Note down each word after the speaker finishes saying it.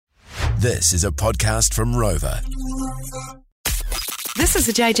This is a podcast from Rover. This is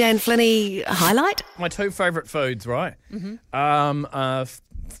the JJ and Flinny highlight. My two favourite foods, right? Food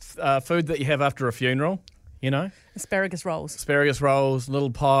that you have after a funeral, you know? Asparagus rolls. Asparagus rolls, little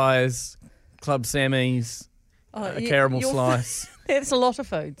pies, club sammies, a caramel slice. That's a lot of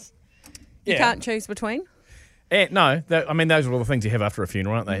foods. You can't choose between? No, those are all the things you have after a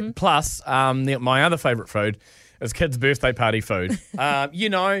funeral, aren't they? Mm-hmm. Plus, my other favourite food is kids' birthday party food. All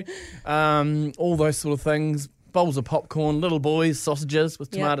those sort of things. Bowls of popcorn, little boys, sausages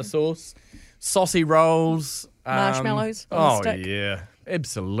with tomato sauce, saucy rolls. Marshmallows on the stick. Yeah,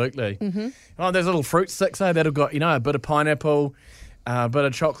 absolutely. Mm-hmm. Oh, there's little fruit sticks that have got, a bit of pineapple, a bit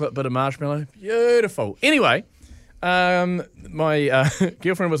of chocolate, bit of marshmallow. Beautiful. Anyway, my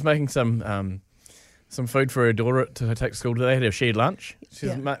girlfriend was making some food for her daughter to take to school today. They had a shared lunch.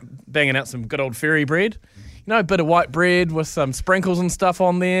 She's banging out some good old fairy bread. A bit of white bread with some sprinkles and stuff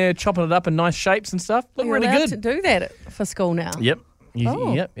on there, chopping it up in nice shapes and stuff. Look really good. To do that for school now? Yep.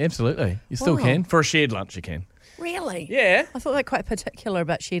 Yep, absolutely. You still can. For a shared lunch, you can. Really? Yeah. I thought they're quite particular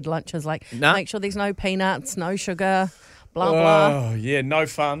about shared lunches, make sure there's no peanuts, no sugar, blah, blah. Oh, yeah, no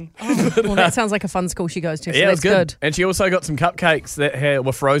fun. Well, that sounds like a fun school she goes to, so yeah, that's it was good. And she also got some cupcakes that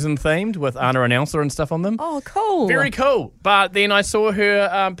were Frozen themed with Anna and Elsa and stuff on them. Oh, cool. Very cool. But then I saw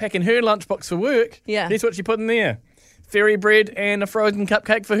her packing her lunchbox for work. Yeah. Guess what she put in there? Fairy bread and a frozen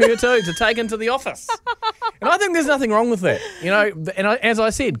cupcake for her too to take into the office. And I think there's nothing wrong with that. As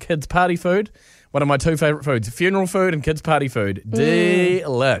I said, kids' party food, one of my two favourite foods, funeral food and kids' party food.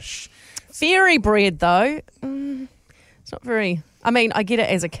 Delish. Fairy bread, though, it's not very... I get it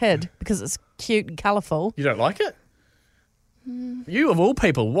as a kid because it's cute and colourful. You don't like it? You of all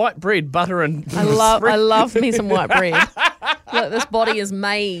people, white bread, butter and... I love me some white bread. Look, this body is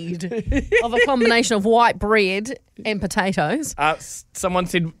made of a combination of white bread and potatoes. Someone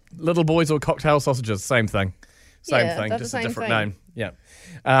said little boys or cocktail sausages, same thing. Same thing, just a different name. Yeah.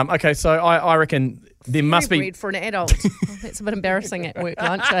 Okay, so I reckon there must be... bread for an adult. That's a bit embarrassing at work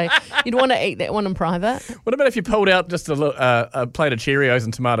lunch. You'd want to eat that one in private. What about if you pulled out just a plate of Cheerios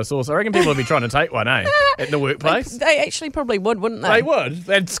and tomato sauce? I reckon people would be trying to take one, at the workplace. They actually probably would, wouldn't they? They would.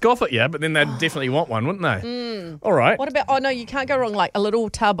 They'd scoff at you, but then they'd definitely want one, wouldn't they? All right. What about, no, you can't go wrong, like a little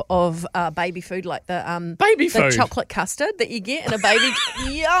tub of baby food, like the food? Chocolate custard that you get in a baby.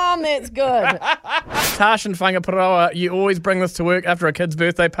 Yum, that's good. Tash and Whangaparoa, you always bring this to work after a kid's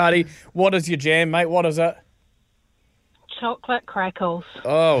birthday party. What is your jam, mate? What is it? Chocolate crackles.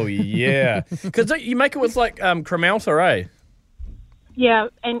 Oh, yeah. Because you make it with creme alta, eh? Yeah,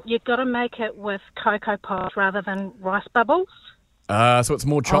 and you've got to make it with Cocoa Pops rather than rice bubbles. So it's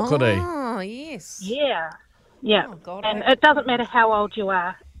more chocolatey. Oh, yes. Yeah. Oh, God, and it doesn't matter how old you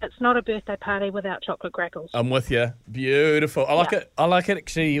are. It's not a birthday party without chocolate crackles. I'm with you. Beautiful. I like it. I like it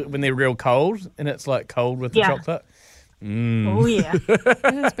actually when they're real cold and it's cold with the chocolate. Oh, yeah.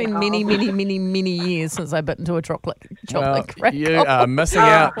 It's been many years since I bit into a chocolate crackle. You are missing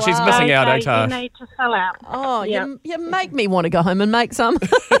out. She's missing out, Tash. You need to sell out. Oh, yeah. You make me want to go home and make some. Do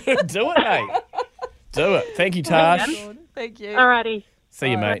it, mate. Do it. Thank you, Tash. Thank you. Alrighty. See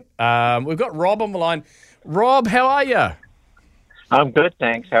you, mate. We've got Rob on the line. Rob, how are you? I'm good,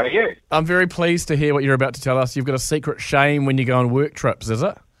 thanks. How are you? I'm very pleased to hear what you're about to tell us. You've got a secret shame when you go on work trips, is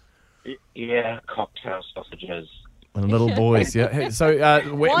it? Yeah, cocktail sausages. And little boys, yeah. So,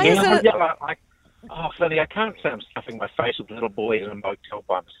 why is it? Flinny, I can't say I'm stuffing my face with little boys in a motel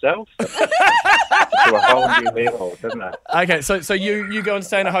by myself. To a whole new level, doesn't it? Okay, so you go and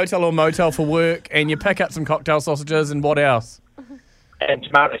stay in a hotel or motel for work, and you pick up some cocktail sausages, and what else? And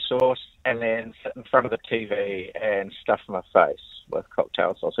tomato sauce, and then sit in front of the TV and stuff my face with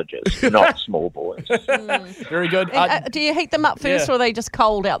cocktail sausages, not small boys. Very good. Do you heat them up first, or are they just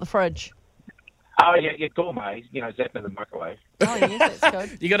cold out the fridge? Oh, yeah, gourmet, zap in the microwave. Oh, yes, that's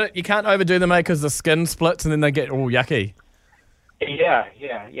good. You can't overdo them, mate, because the skin splits and then they get all yucky. Yeah,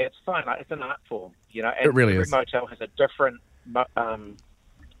 it's fine. It's an art form, And it really every is. motel has a different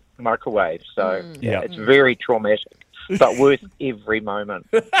microwave, so it's very traumatic, but worth every moment.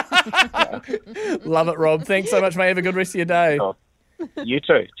 Love it, Rob. Thanks so much, mate. Have a good rest of your day. Oh, you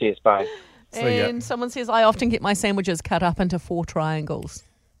too. Cheers, bye. And someone says, I often get my sandwiches cut up into 4 triangles.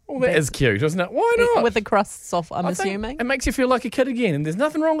 Well, that is cute, isn't it? Why not? With the crusts off, I'm assuming. It makes you feel like a kid again, and there's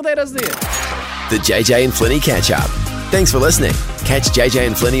nothing wrong with that, is there? The JJ and Flinny catch up. Thanks for listening. Catch JJ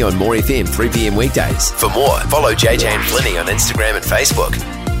and Flinny on More FM 3 p.m. weekdays. For more, follow JJ and Flinny on Instagram and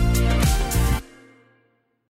Facebook.